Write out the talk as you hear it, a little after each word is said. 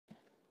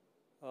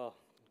Uh,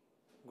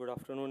 Good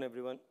afternoon,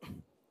 everyone.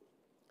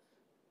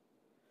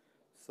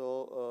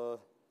 So,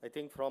 I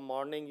think from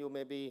morning you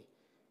may be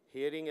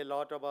hearing a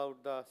lot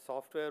about the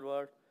software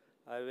world.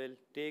 I will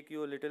take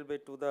you a little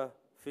bit to the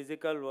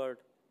physical world.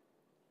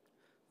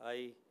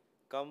 I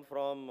come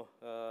from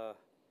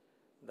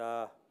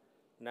the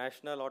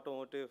National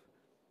Automotive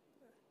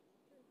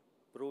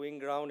Proving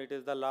Ground. It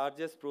is the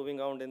largest proving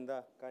ground in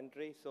the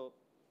country. So,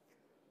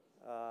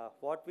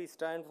 what we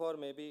stand for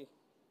maybe.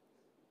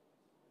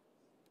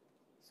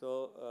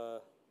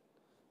 So,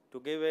 to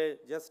give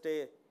just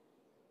a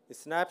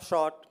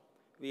snapshot,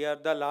 we are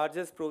the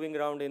largest proving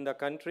ground in the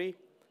country,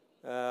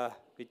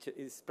 which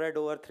is spread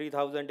over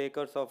 3,000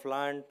 acres of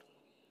land,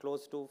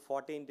 close to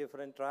 14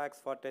 different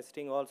tracks for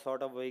testing all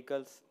sort of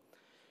vehicles,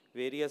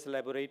 various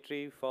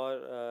laboratory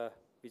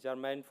which are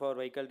meant for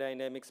vehicle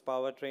dynamics,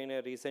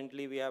 powertrain.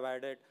 Recently, we have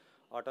added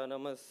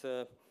autonomous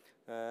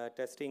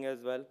testing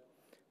as well.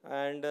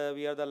 And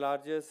we are the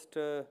largest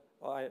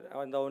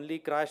and the only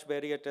crash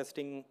barrier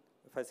testing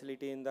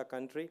facility in the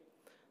country.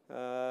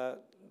 The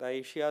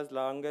Asia's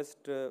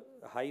longest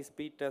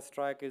high-speed test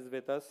track is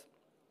with us.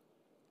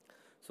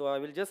 So I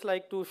will just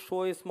like to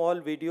show a small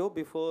video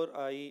before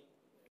I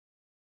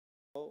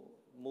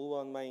move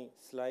on my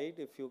slide.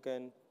 If you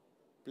can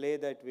play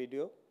that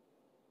video.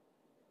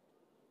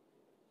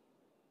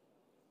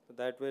 So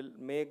that will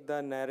make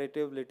the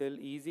narrative little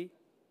easy.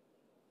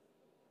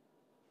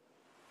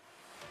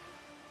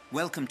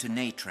 Welcome to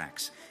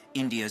NATRAX,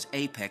 India's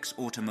apex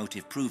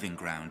automotive proving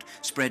ground,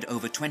 spread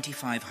over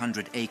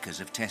 2,500 acres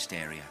of test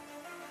area.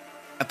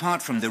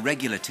 Apart from the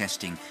regular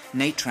testing,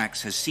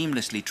 NATRAX has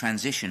seamlessly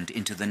transitioned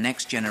into the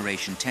next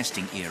generation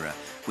testing era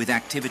with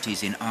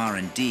activities in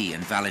R&D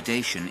and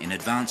validation in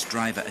advanced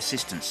driver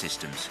assistance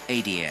systems,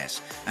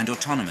 ADAS, and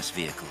autonomous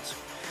vehicles.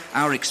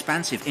 Our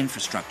expansive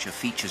infrastructure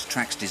features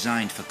tracks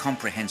designed for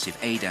comprehensive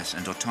ADAS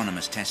and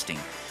autonomous testing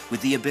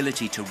with the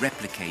ability to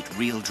replicate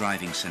real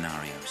driving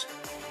scenarios.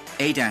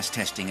 ADAS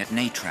testing at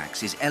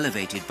NATRAX is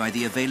elevated by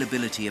the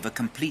availability of a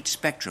complete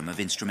spectrum of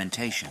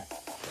instrumentation.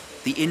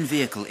 The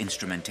in-vehicle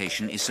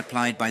instrumentation is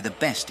supplied by the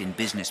best in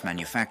business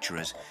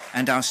manufacturers,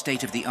 and our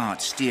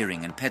state-of-the-art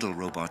steering and pedal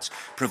robots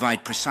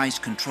provide precise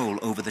control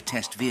over the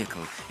test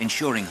vehicle,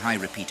 ensuring high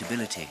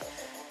repeatability.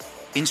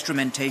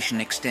 Instrumentation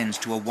extends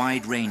to a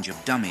wide range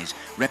of dummies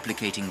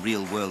replicating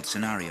real-world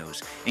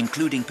scenarios,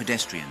 including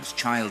pedestrians,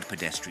 child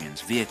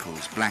pedestrians,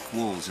 vehicles, black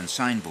walls and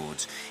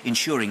signboards,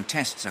 ensuring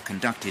tests are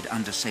conducted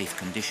under safe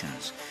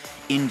conditions.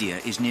 India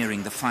is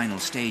nearing the final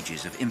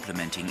stages of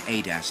implementing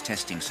ADAS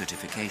testing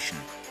certification.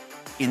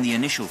 In the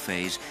initial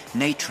phase,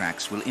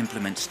 NATRAX will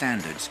implement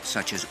standards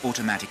such as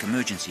automatic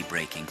emergency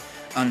braking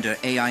under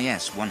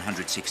AIS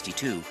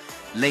 162,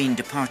 lane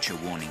departure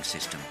warning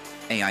system,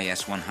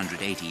 AIS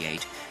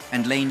 188,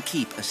 and lane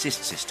keep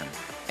assist system,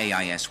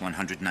 AIS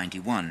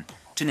 191,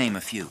 to name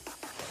a few.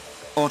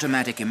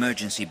 Automatic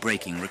emergency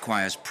braking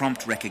requires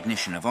prompt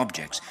recognition of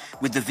objects,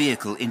 with the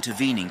vehicle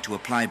intervening to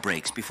apply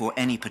brakes before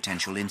any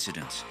potential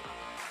incidents.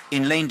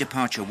 In lane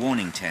departure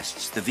warning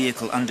tests, the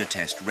vehicle under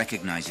test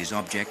recognizes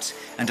objects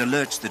and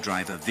alerts the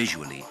driver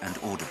visually and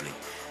audibly.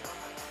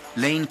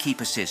 Lane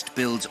keep assist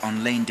builds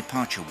on lane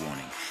departure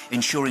warning,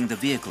 ensuring the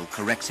vehicle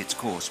corrects its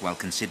course while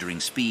considering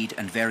speed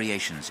and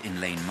variations in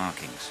lane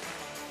markings.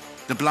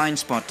 The blind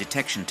spot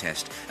detection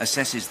test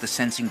assesses the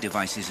sensing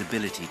device's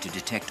ability to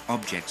detect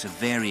objects of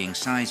varying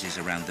sizes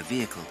around the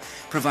vehicle,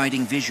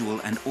 providing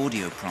visual and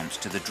audio prompts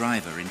to the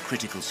driver in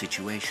critical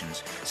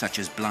situations, such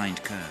as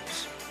blind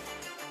curves.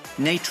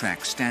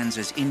 NATRAX stands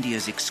as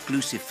India's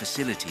exclusive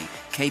facility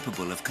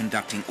capable of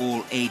conducting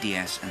all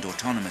ADAS and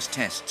autonomous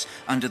tests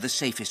under the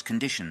safest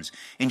conditions,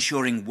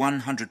 ensuring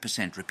 100%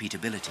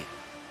 repeatability.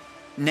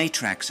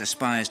 NATRAX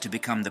aspires to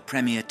become the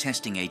premier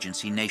testing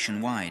agency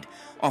nationwide,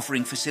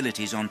 offering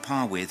facilities on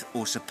par with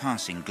or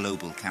surpassing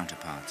global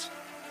counterparts.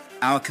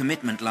 Our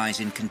commitment lies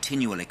in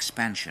continual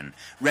expansion,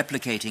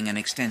 replicating an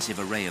extensive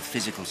array of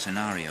physical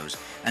scenarios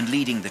and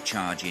leading the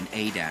charge in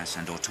ADAS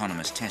and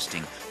autonomous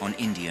testing on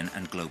Indian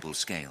and global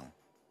scale.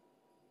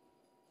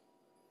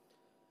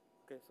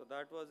 Okay, so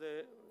that was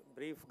a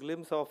brief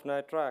glimpse of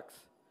NATRAX.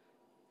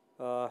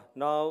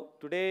 Now,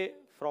 today,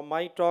 from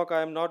my talk,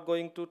 I am not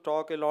going to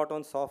talk a lot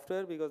on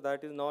software because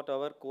that is not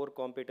our core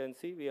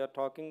competency. We are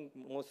talking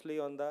mostly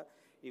on the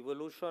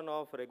evolution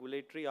of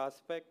regulatory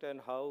aspect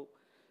and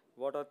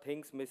what are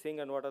things missing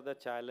and what are the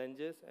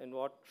challenges and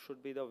what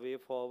should be the way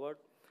forward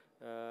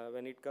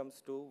when it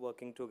comes to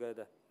working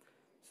together.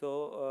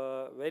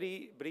 So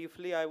very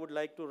briefly, I would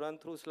like to run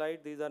through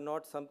slides. These are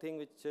not something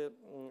which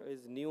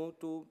is new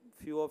to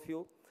few of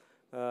you,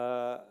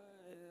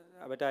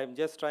 but I'm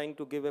just trying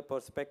to give a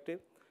perspective.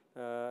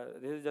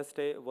 This is just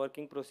a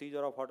working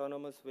procedure of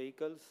autonomous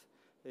vehicles.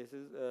 This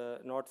is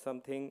not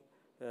something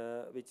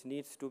which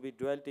needs to be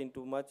dwelt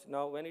into much.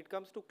 Now, when it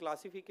comes to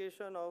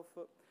classification of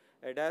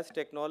ADAS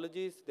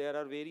technologies, there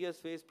are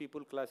various ways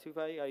people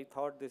classify. I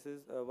thought this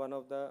is one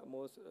of the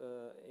most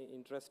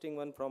interesting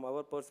one from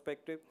our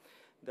perspective,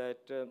 that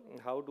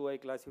how do I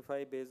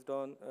classify based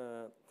on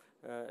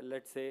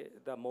let's say,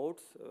 the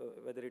modes,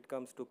 whether it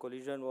comes to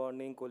collision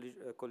warning,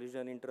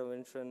 collision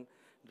intervention,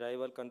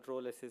 driver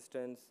control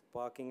assistance,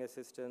 parking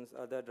assistance,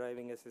 other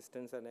driving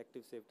assistance, and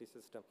active safety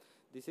system.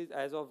 This is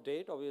as of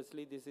date.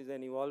 Obviously, this is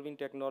an evolving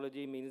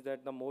technology, means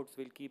that the modes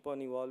will keep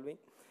on evolving.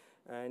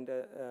 And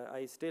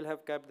I still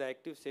have kept the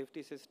active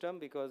safety system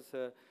because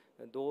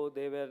though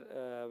they were,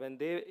 when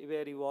they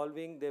were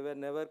evolving, they were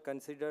never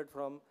considered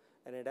from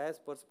an ADAS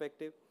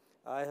perspective.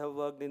 I have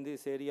worked in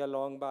this area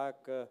long back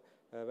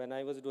when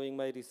I was doing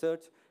my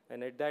research,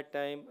 and at that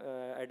time,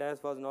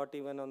 ADAS was not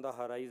even on the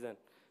horizon.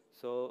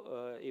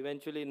 So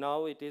eventually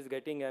now it is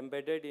getting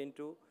embedded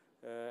into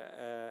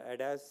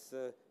ADAS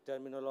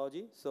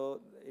terminology. So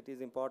it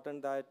is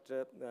important that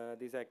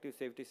these active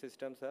safety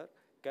systems are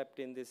kept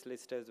in this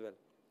list as well.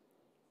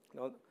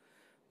 Now,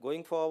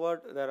 going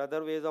forward, there are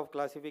other ways of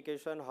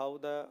classification, how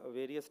the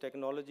various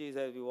technologies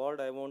have evolved.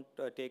 I won't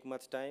take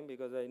much time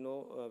because I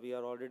know we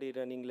are already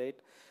running late.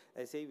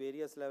 I say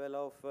various level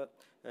of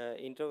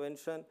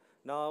intervention.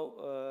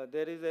 Now,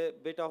 there is a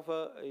bit of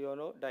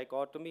a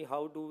dichotomy.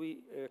 How do we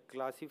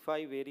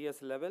classify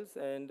various levels?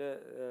 And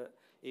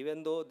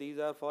even though these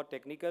are for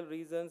technical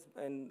reasons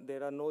and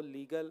there are no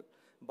legal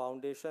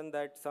foundation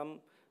that some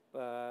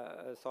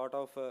sort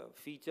of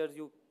features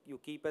you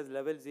keep as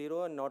level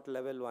 0 and not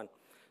level 1.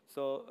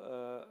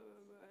 So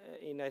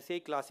in SA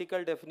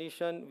classical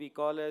definition, we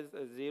call as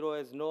 0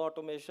 as no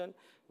automation,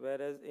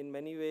 whereas in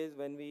many ways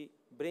when we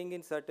bring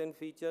in certain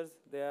features,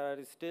 they are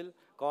still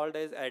called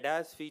as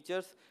ADAS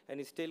features and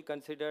is still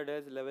considered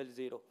as level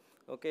 0.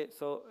 Okay,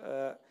 so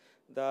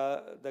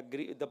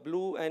the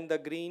blue and the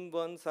green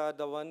ones are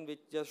the one which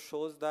just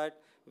shows that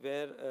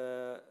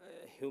where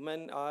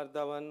human are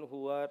the one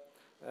who are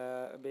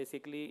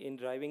basically in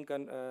driving,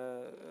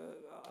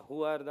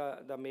 who are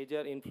the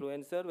major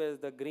influencer, whereas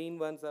the green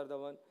ones are the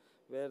one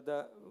where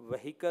the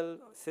vehicle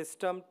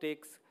system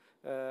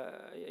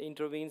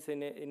intervenes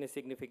in a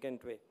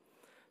significant way.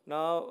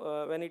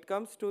 Now, when it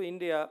comes to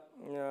India,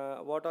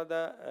 what are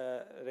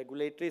the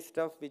regulatory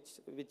stuff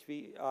which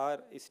we are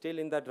still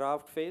in the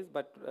draft phase,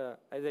 but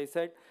as I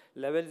said,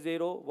 level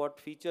 0, what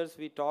features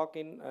we talk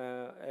in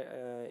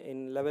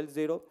level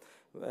 0,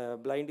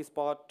 blind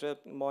spot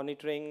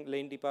monitoring,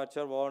 lane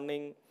departure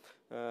warning,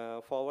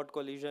 forward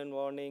collision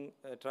warning,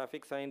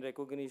 traffic sign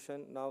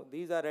recognition. Now,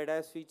 these are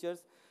ADAS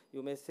features.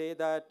 You may say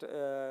that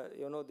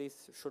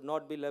this should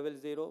not be level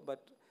 0,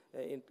 but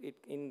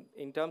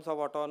in terms of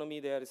autonomy,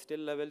 they are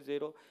still level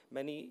 0.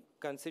 Many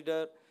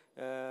consider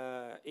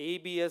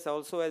ABS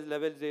also as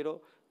level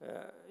 0.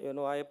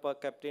 I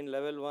have kept in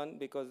level 1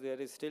 because there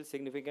is still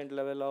significant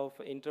level of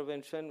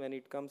intervention when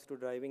it comes to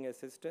driving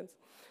assistance.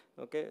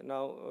 Okay,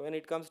 now when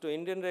it comes to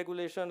Indian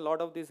regulation, a lot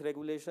of these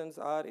regulations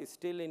are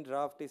still in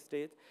draft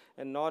stage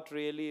and not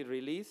really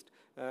released,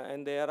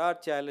 and there are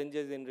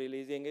challenges in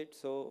releasing it.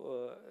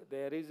 So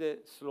there is a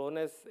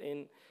slowness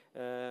in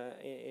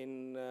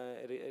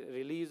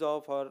release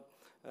of or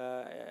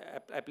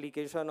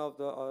application of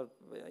the or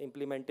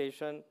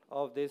implementation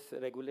of this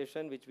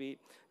regulation, which we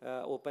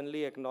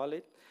openly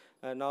acknowledge.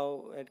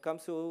 Now, it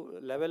comes to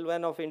level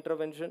 1 of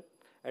intervention,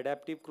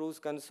 adaptive cruise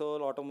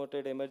console,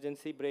 automated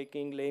emergency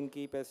braking, lane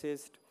keep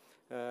assist,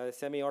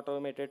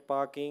 semi-automated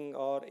parking,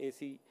 or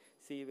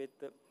ACC with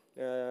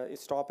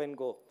stop and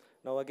go.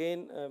 Now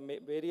again,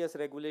 various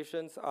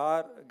regulations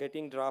are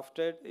getting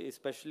drafted,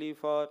 especially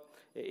for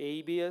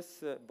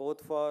AEBS,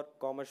 both for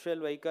commercial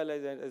vehicle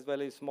as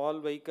well as small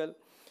vehicle,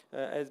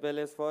 as well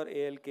as for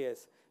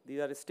ALKS. These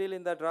are still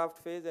in the draft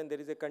phase, and there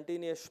is a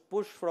continuous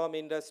push from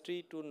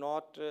industry to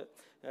not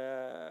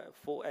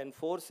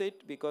enforce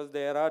it because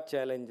there are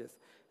challenges.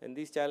 And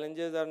these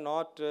challenges are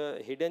not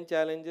hidden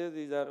challenges.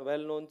 These are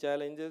well-known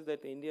challenges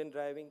that Indian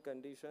driving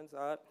conditions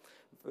are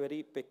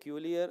very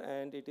peculiar,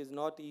 and it is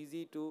not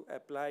easy to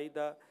apply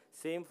the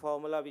same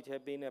formula which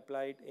have been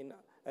applied in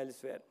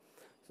elsewhere.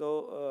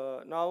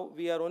 So now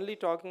we are only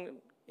talking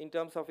in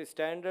terms of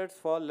standards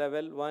for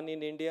level 1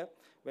 in India.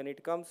 When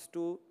it comes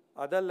to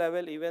other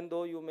level, even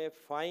though you may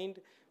find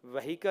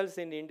vehicles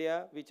in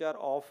India which are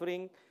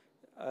offering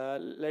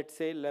let's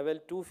say level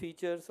 2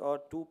 features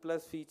or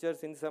 2+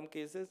 features in some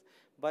cases,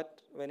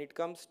 but when it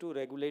comes to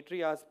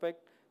regulatory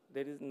aspect,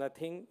 there is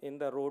nothing in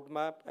the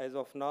roadmap as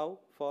of now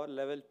for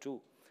level 2.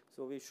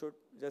 So we should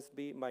just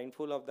be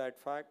mindful of that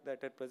fact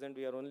that at present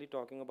we are only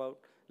talking about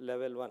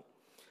level 1.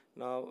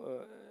 Now,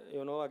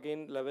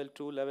 again, level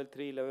 2, level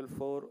 3, level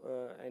 4,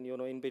 and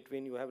in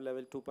between you have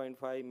level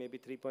 2.5, maybe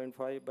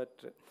 3.5,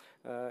 but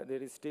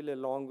there is still a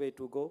long way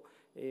to go.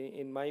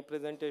 In my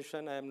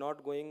presentation, I am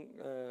not going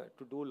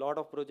to do a lot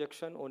of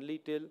projection, only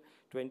till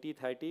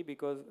 2030,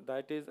 because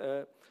that is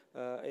a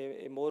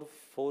more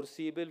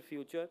foreseeable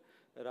future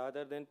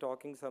rather than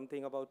talking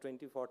something about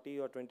 2040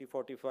 or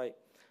 2045.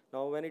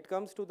 Now, when it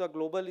comes to the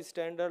global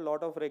standard, a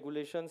lot of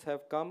regulations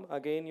have come.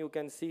 Again, you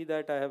can see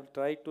that I have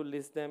tried to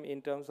list them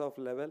in terms of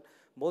level.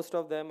 Most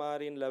of them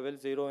are in level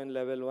 0 and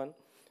level 1.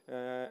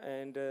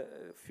 And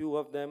few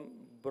of them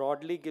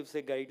broadly gives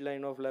a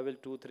guideline of level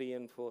 2, 3,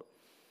 and 4.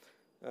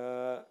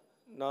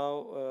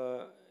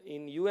 Now,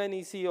 in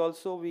UNEC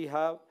also we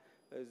have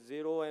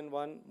 0 and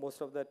 1,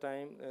 most of the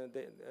time,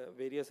 the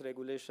various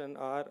regulations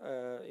are,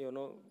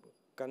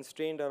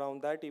 constrained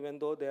around that, even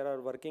though there are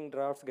working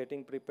drafts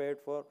getting prepared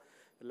for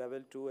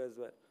level 2 as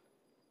well,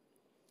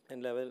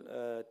 and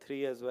level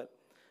 3 as well.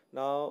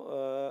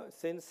 Now,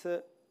 since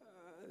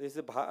this is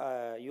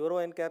a Euro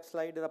NCAP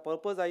slide, the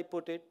purpose I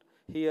put it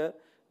here,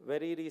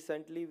 very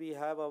recently we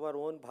have our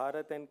own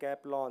Bharat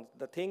NCAP launch.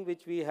 The thing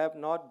which we have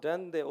not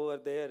done over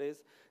there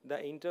is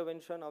the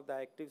intervention of the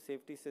active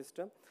safety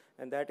system,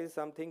 and that is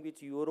something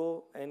which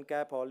Euro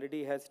NCAP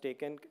already has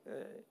taken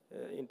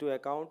into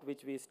account,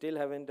 which we still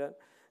haven't done.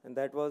 And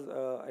that was,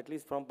 at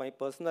least from my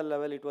personal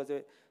level, it was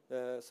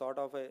a sort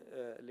of a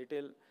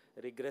little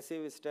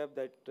regressive step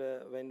that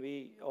when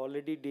we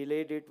already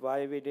delayed it,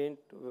 why we didn't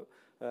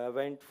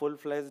went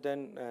full-fledged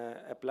and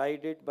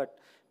applied it. But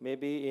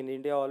maybe in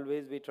India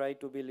always we try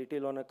to be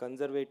little on a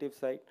conservative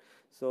side.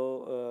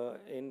 So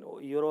in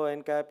Euro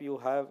NCAP you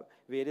have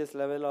various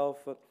level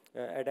of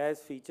ADAS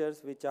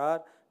features which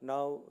are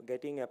now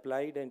getting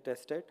applied and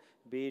tested,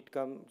 be it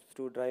comes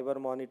to driver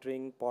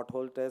monitoring,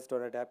 pothole test,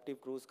 or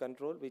adaptive cruise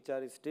control, which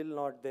are still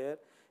not there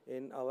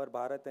in our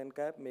Bharat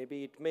NCAP.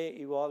 Maybe it may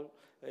evolve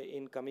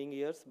in coming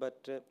years,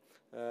 but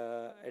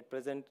at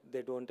present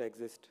they don't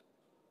exist.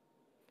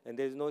 And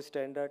there is no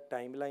standard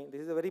timeline.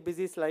 This is a very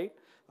busy slide.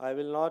 I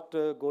will not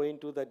go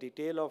into the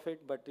detail of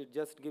it, but it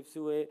just gives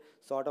you a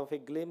sort of a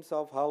glimpse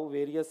of how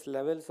various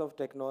levels of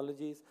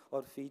technologies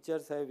or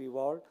features have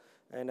evolved.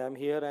 And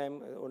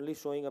I'm only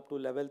showing up to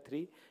level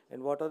 3.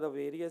 And what are the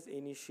various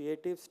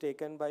initiatives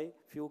taken by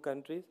few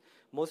countries.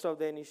 Most of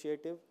the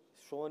initiative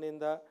shown in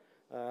the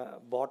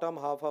bottom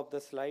half of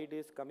the slide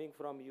is coming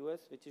from US,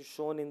 which is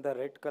shown in the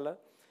red color.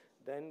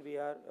 Then we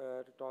are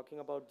talking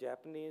about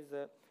Japanese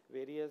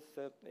various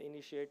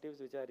initiatives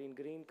which are in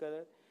green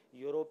color,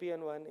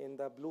 European one in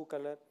the blue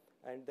color,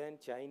 and then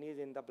Chinese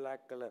in the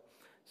black color.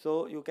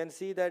 So you can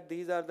see that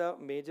these are the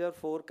major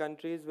 4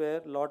 countries where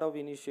a lot of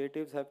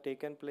initiatives have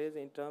taken place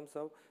in terms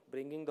of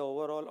bringing the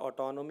overall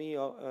autonomy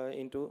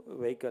into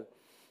vehicle.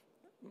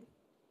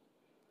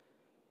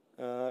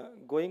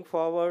 Going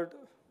forward,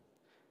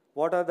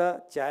 what are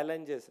the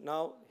challenges?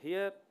 Now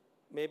here,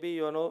 maybe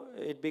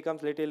it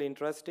becomes little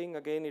interesting.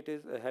 Again, it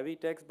is a heavy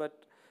text,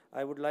 but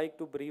I would like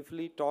to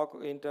briefly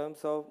talk in terms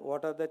of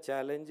what are the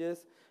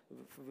challenges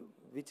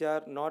which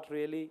are not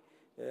really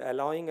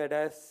allowing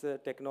ADAS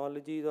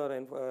technologies or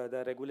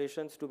the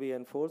regulations to be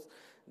enforced.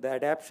 The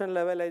adoption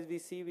level, as we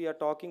see, we are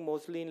talking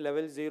mostly in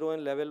level 0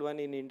 and level 1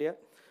 in India.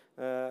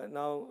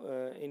 Now,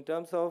 in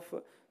terms of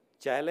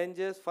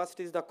challenges,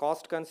 first is the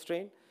cost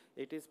constraint.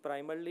 It is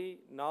primarily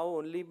now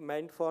only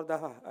meant for the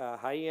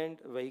high-end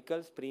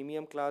vehicles,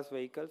 premium class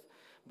vehicles,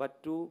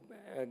 but to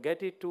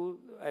get it to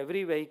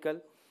every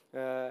vehicle,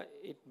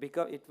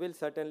 it will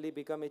certainly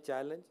become a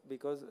challenge,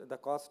 because the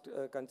cost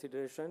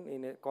consideration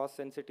in a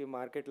cost-sensitive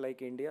market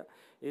like India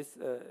is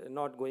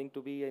not going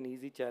to be an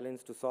easy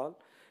challenge to solve.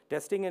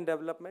 Testing and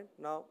development,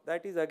 now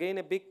that is again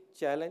a big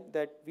challenge,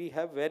 that we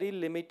have very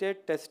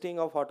limited testing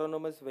of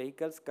autonomous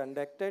vehicles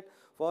conducted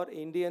for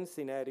Indian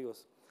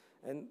scenarios.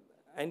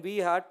 And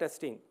we are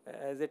testing,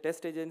 as a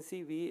test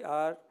agency, we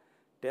are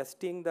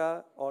testing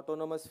the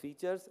autonomous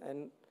features,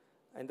 and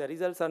the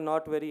results are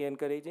not very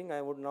encouraging.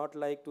 I would not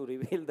like to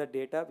reveal the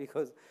data,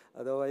 because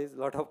otherwise a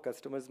lot of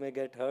customers may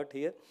get hurt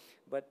here.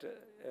 But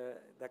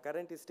the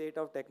current state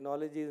of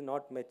technology is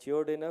not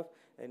matured enough,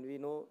 and we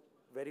know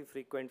very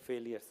frequent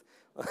failures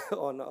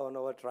on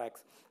our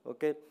tracks.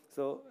 Okay,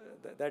 so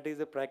that is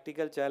a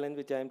practical challenge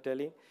which I am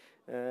telling.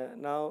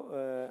 Now,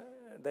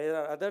 there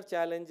are other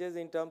challenges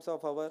in terms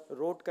of our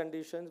road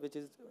conditions, which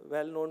is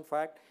well-known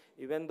fact.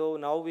 Even though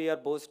now we are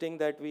boasting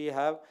that we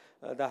have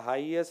the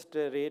highest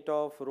rate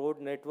of road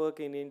network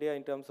in India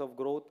in terms of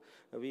growth,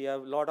 we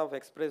have a lot of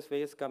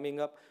expressways coming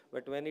up.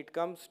 But when it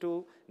comes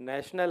to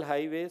national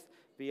highways,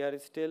 we are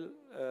still,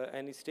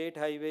 and state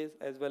highways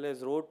as well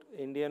as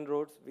Indian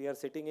roads. We are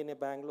sitting in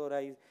Bangalore.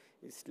 I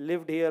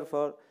lived here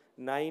for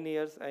 9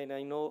 years, and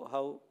I know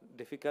how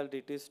difficult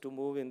it is to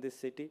move in this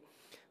city.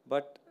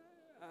 But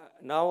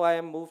now I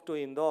am moved to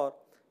Indore,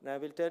 and I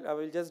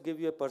will just give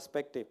you a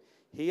perspective.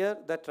 Here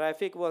the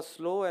traffic was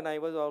slow, and I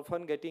was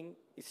often getting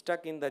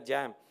stuck in the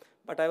jam.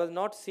 But I was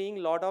not seeing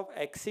a lot of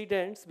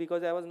accidents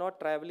because I was not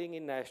traveling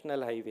in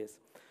national highways.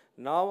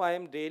 Now I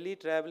am daily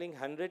traveling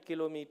 100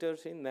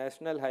 kilometers in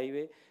national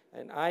highway,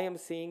 and I am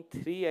seeing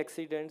 3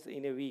 accidents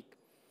in a week.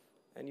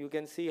 And you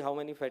can see how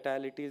many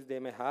fatalities they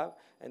may have.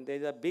 And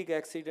there are big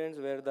accidents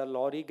where the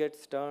lorry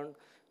gets turned,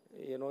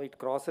 it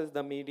crosses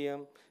the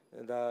medium,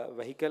 the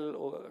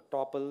vehicle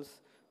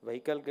topples,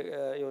 vehicle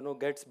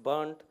gets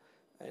burnt.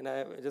 And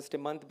just a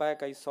month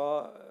back, I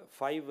saw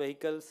 5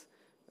 vehicles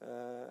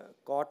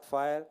caught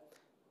fire.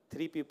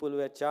 3 people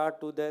were charred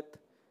to death.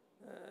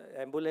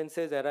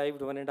 Ambulances arrived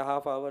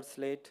 1.5 hours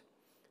late.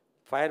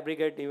 Fire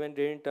brigade even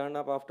didn't turn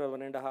up after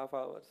 1.5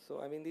 hours.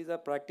 So, I mean, these are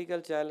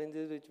practical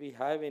challenges which we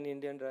have in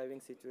Indian driving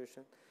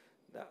situation.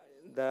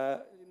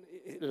 The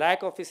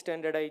lack of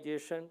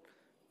standardization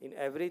in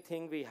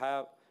everything we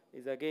have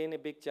is again a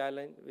big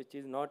challenge, which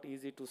is not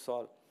easy to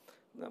solve.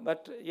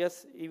 But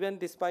yes, even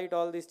despite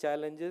all these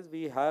challenges,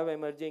 we have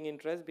emerging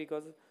interest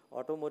because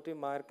automotive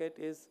market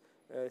is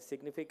a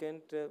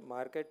significant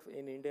market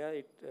in India.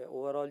 It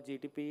overall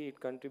GDP, it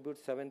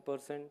contributes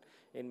 7%.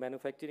 In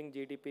manufacturing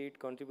GDP, it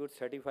contributes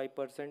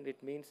 35%.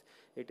 It means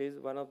it is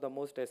one of the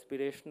most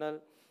aspirational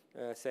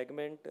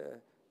segment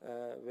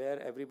where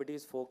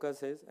everybody's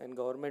focus is and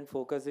government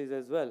focus is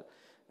as well.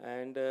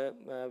 And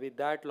with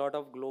that, lot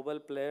of global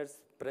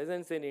players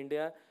presence in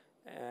India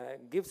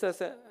gives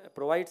us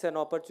provides an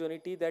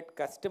opportunity that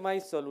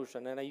customized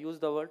solution, and I use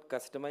the word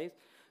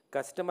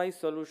customized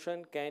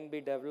solution can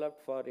be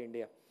developed for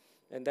India,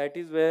 and that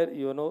is where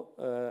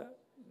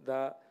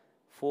the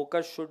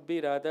focus should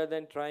be, rather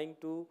than trying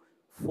to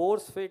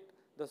force fit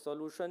the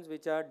solutions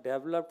which are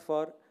developed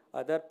for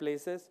other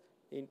places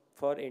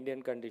for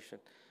Indian condition.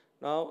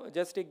 Now,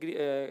 just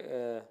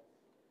a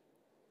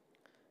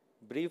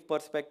brief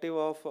perspective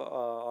of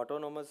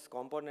autonomous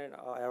component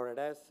or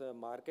ADAS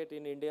market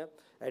in India.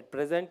 At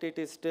present, it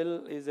is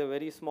still is a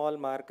very small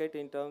market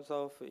in terms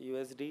of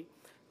USD,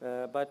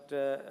 but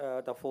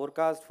the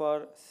forecast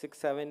for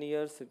 6-7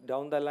 years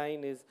down the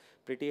line is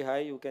pretty high.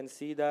 You can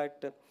see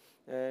that,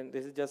 and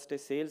this is just a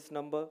sales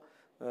number.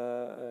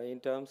 In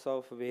terms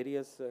of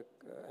various,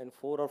 and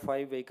 4 or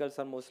 5 vehicles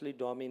are mostly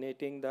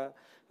dominating the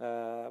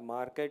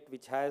market,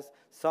 which has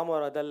some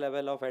or other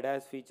level of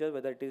ADAS feature,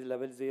 whether it is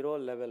level 0 or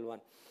level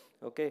 1.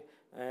 Okay,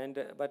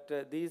 and but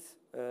these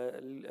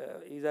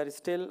are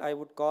still, I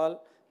would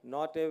call,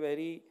 not a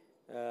very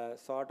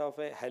sort of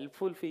a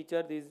helpful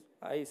feature. These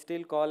I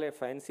still call a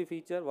fancy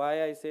feature.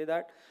 Why I say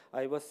that?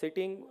 I was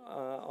sitting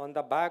on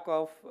the back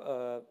of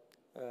a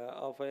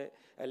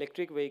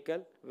electric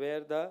vehicle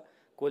where the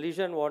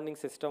collision warning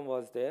system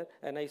was there,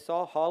 and I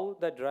saw how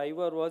the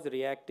driver was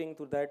reacting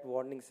to that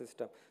warning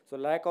system. So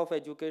lack of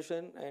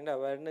education and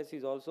awareness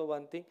is also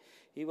one thing.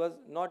 He was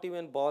not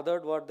even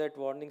bothered what that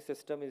warning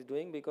system is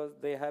doing, because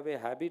they have a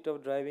habit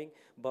of driving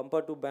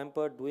bumper to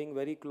bumper, doing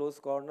very close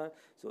corner.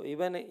 So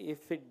even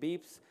if it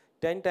beeps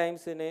 10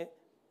 times in a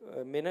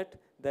minute,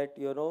 that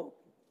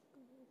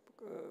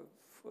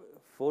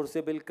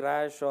forcible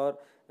crash, or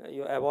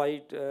you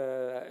avoid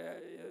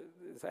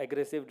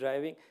aggressive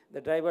driving, the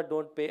driver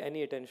don't pay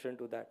any attention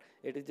to that.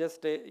 It is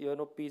just a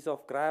piece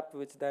of crap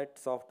which that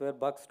software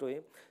bugs to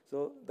him.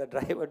 So the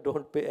driver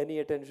don't pay any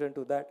attention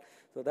to that.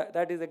 So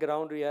that is a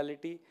ground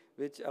reality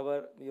which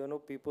our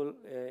people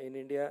in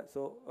India.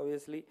 So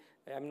obviously,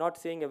 I'm not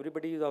saying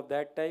everybody is of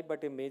that type,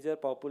 but a major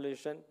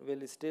population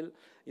will still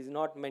is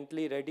not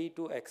mentally ready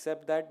to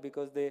accept that,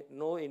 because they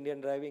know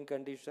Indian driving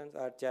conditions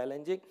are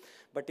challenging.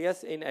 But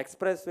yes, in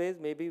expressways,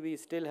 maybe we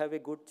still have a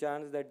good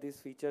chance that these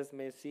features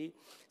may see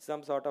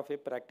some sort of a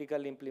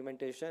practical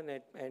implementation,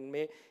 and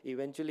may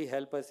eventually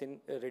help us in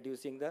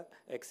reducing the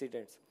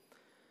accidents.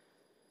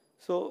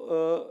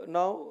 So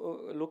now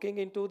looking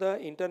into the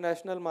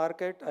international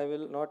market, I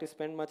will not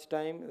spend much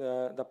time.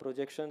 The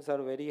projections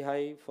are very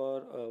high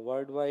for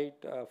worldwide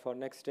for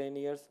next 10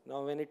 years.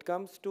 Now when it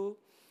comes to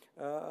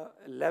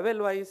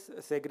level-wise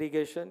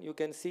segregation, you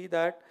can see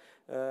that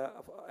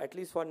at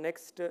least for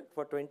next,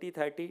 for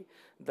 2030,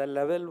 the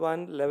level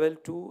 1, level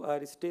 2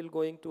 are still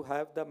going to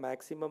have the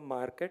maximum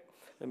market,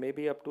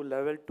 maybe up to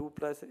level 2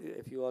 plus,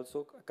 if you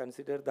also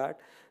consider that,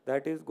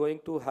 that is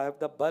going to have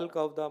the bulk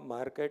of the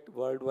market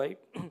worldwide.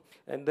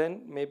 And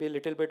then maybe a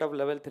little bit of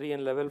level 3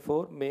 and level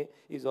 4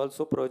 is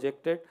also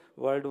projected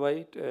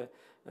worldwide.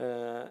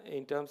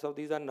 In terms of,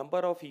 these are number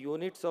of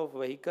units of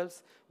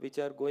vehicles which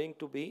are going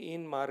to be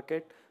in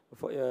market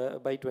for,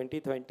 by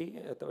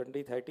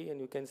 2030, and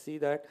you can see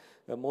that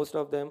most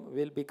of them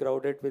will be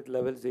crowded with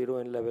level 0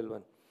 and level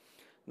 1.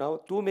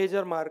 Now, two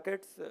major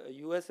markets,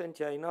 US and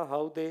China,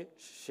 how they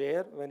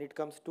share when it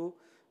comes to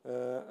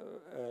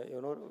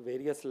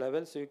various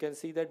levels. So you can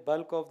see that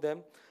bulk of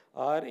them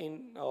are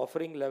in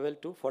offering level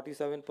 2,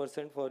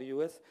 47% for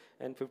US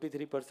and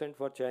 53%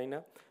 for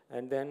China,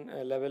 and then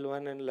level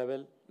 1 and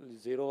level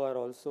 0 are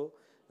also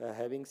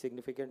having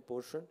significant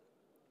portion.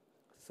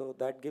 So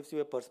that gives you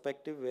a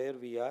perspective where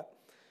we are.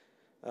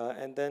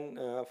 And then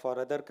for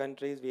other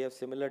countries, we have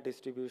similar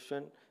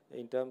distribution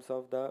in terms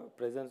of the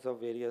presence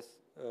of various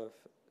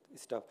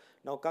stuff.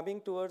 Now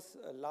coming towards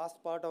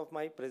last part of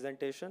my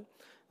presentation,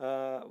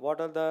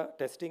 what are the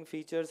testing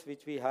features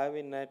which we have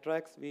in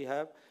NATRAX? We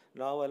have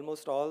now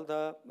almost all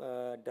the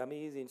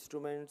dummies,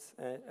 instruments,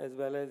 as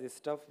well as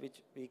stuff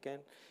which we can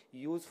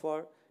use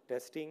for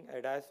testing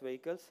ADAS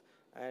vehicles.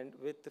 And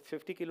with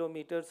 50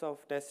 kilometers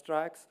of test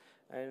tracks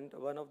and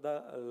one of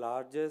the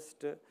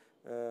largest,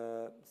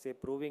 say,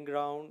 proving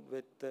ground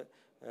with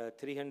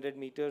 300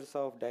 meters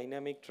of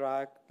dynamic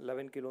track,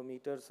 11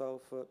 kilometers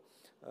of,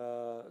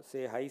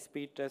 say,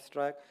 high-speed test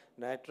track,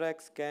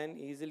 NATRAX can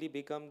easily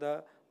become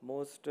the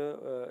most,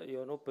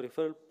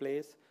 preferred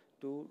place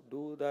to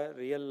do the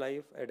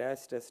real-life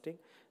ADAS testing.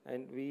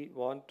 And we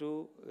want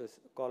to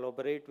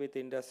collaborate with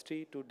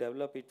industry to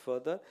develop it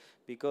further,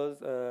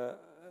 because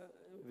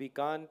we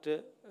can't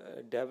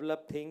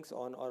develop things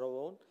on our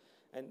own.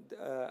 And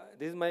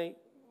this is my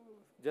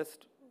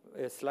just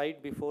a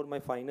slide before my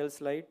final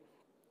slide.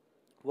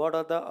 What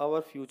are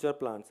our future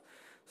plans?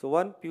 So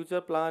one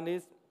future plan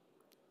is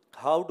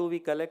how do we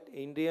collect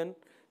Indian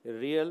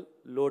real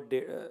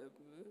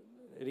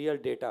real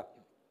data.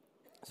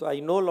 So I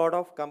know a lot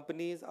of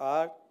companies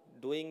are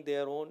doing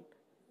their own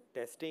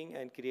testing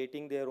and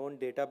creating their own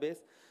database,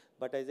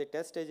 but as a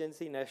test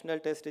agency, national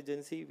test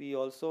agency, we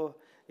also,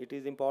 it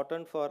is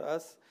important for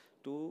us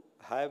to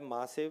have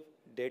massive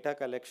data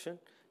collection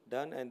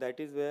done, and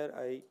that is where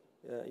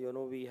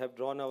we have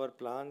drawn our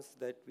plans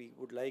that we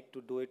would like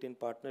to do it in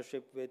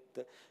partnership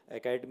with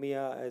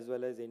academia as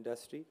well as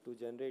industry to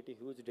generate a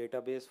huge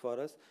database for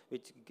us,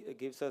 which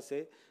gives us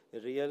a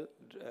real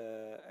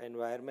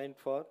environment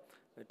for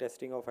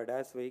testing of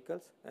ADAS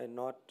vehicles and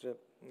not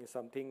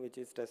something which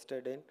is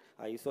tested in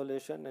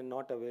isolation and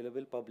not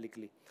available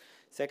publicly.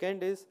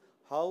 Second is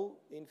how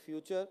in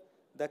future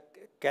the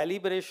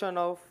calibration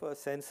of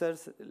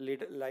sensors,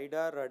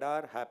 LiDAR,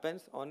 radar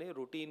happens on a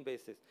routine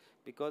basis,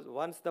 because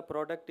once the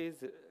product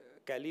is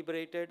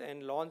calibrated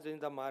and launched in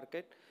the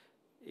market,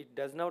 it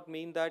does not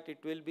mean that it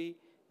will be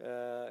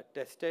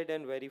tested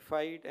and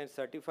verified and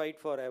certified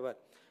forever.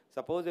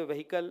 Suppose a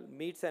vehicle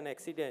meets an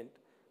accident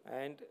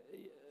and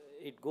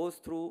it goes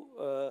through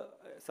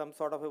some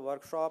sort of a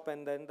workshop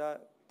and then the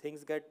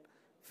things get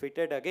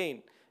fitted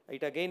again.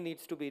 It again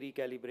needs to be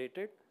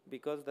recalibrated,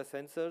 because the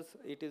sensors,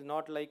 it is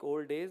not like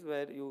old days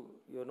where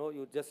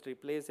you just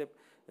replace a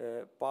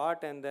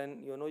part and then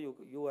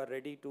you are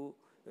ready to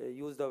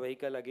use the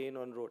vehicle again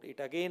on road. It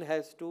again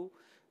has to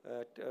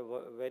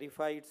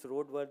verify its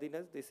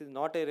roadworthiness. This is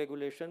not a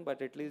regulation,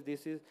 but at least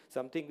this is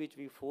something which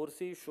we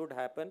foresee should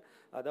happen.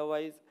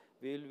 Otherwise,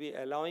 we will be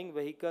allowing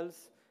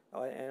vehicles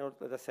and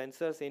the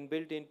sensors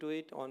inbuilt into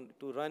it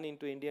to run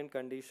into Indian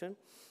condition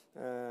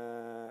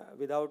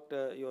without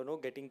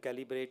getting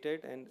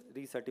calibrated and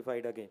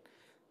recertified again.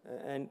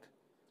 And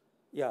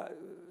yeah,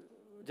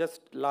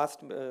 just last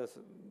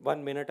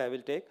 1 minute I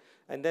will take.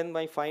 And then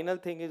my final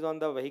thing is on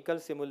the vehicle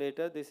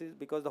simulator. This is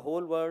because the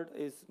whole world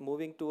is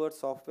moving towards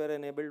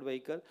software-enabled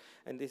vehicle,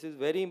 and this is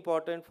very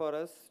important for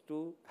us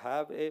to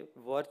have a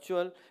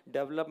virtual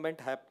development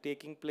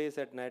taking place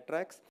at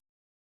NATRAX.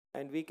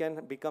 And we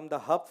can become the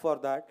hub for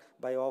that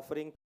by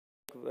offering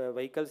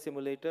vehicle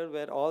simulator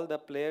where all the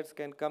players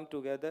can come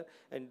together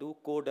and do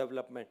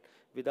co-development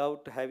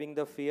without having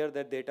the fear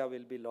that data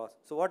will be lost.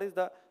 So what is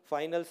the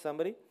final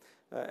summary?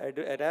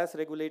 ADAS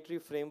regulatory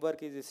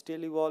framework is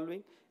still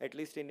evolving. At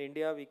least in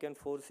India, we can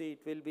foresee it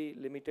will be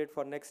limited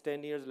for next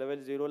 10 years,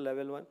 level 0,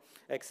 level 1.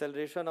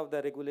 Acceleration of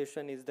the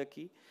regulation is the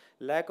key.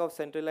 Lack of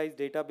centralized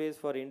database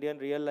for Indian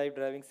real-life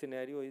driving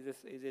scenario is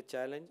a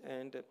challenge,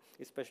 and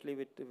especially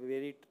with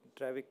very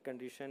traffic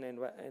condition,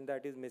 and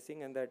that is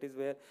missing, and that is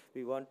where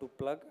we want to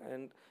plug.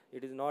 And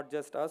it is not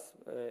just us.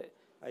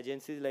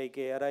 Agencies like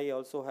ARI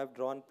also have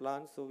drawn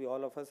plans, so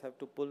all of us have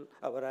to pull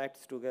our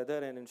acts together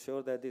and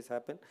ensure that this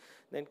happens.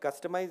 Then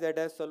customized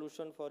ADAS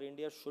solution for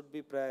India should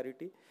be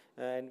priority,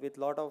 and with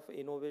lot of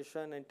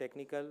innovation and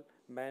technical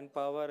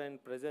manpower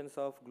and presence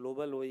of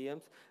global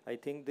OEMs, I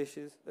think this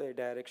is a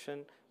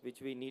direction which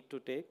we need to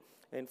take.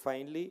 And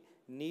finally,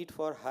 need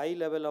for high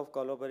level of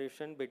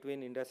collaboration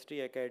between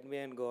industry,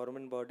 academia and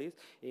government bodies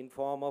in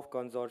form of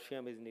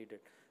consortium is needed.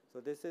 So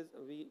this is,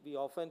 we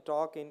often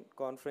talk in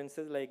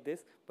conferences like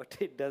this, but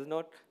it does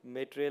not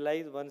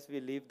materialize once we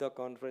leave the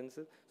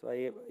conferences. So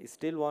I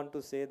still want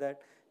to say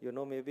that,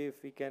 maybe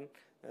if we can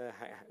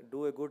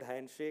do a good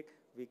handshake,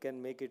 we can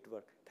make it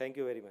work. Thank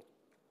you very much.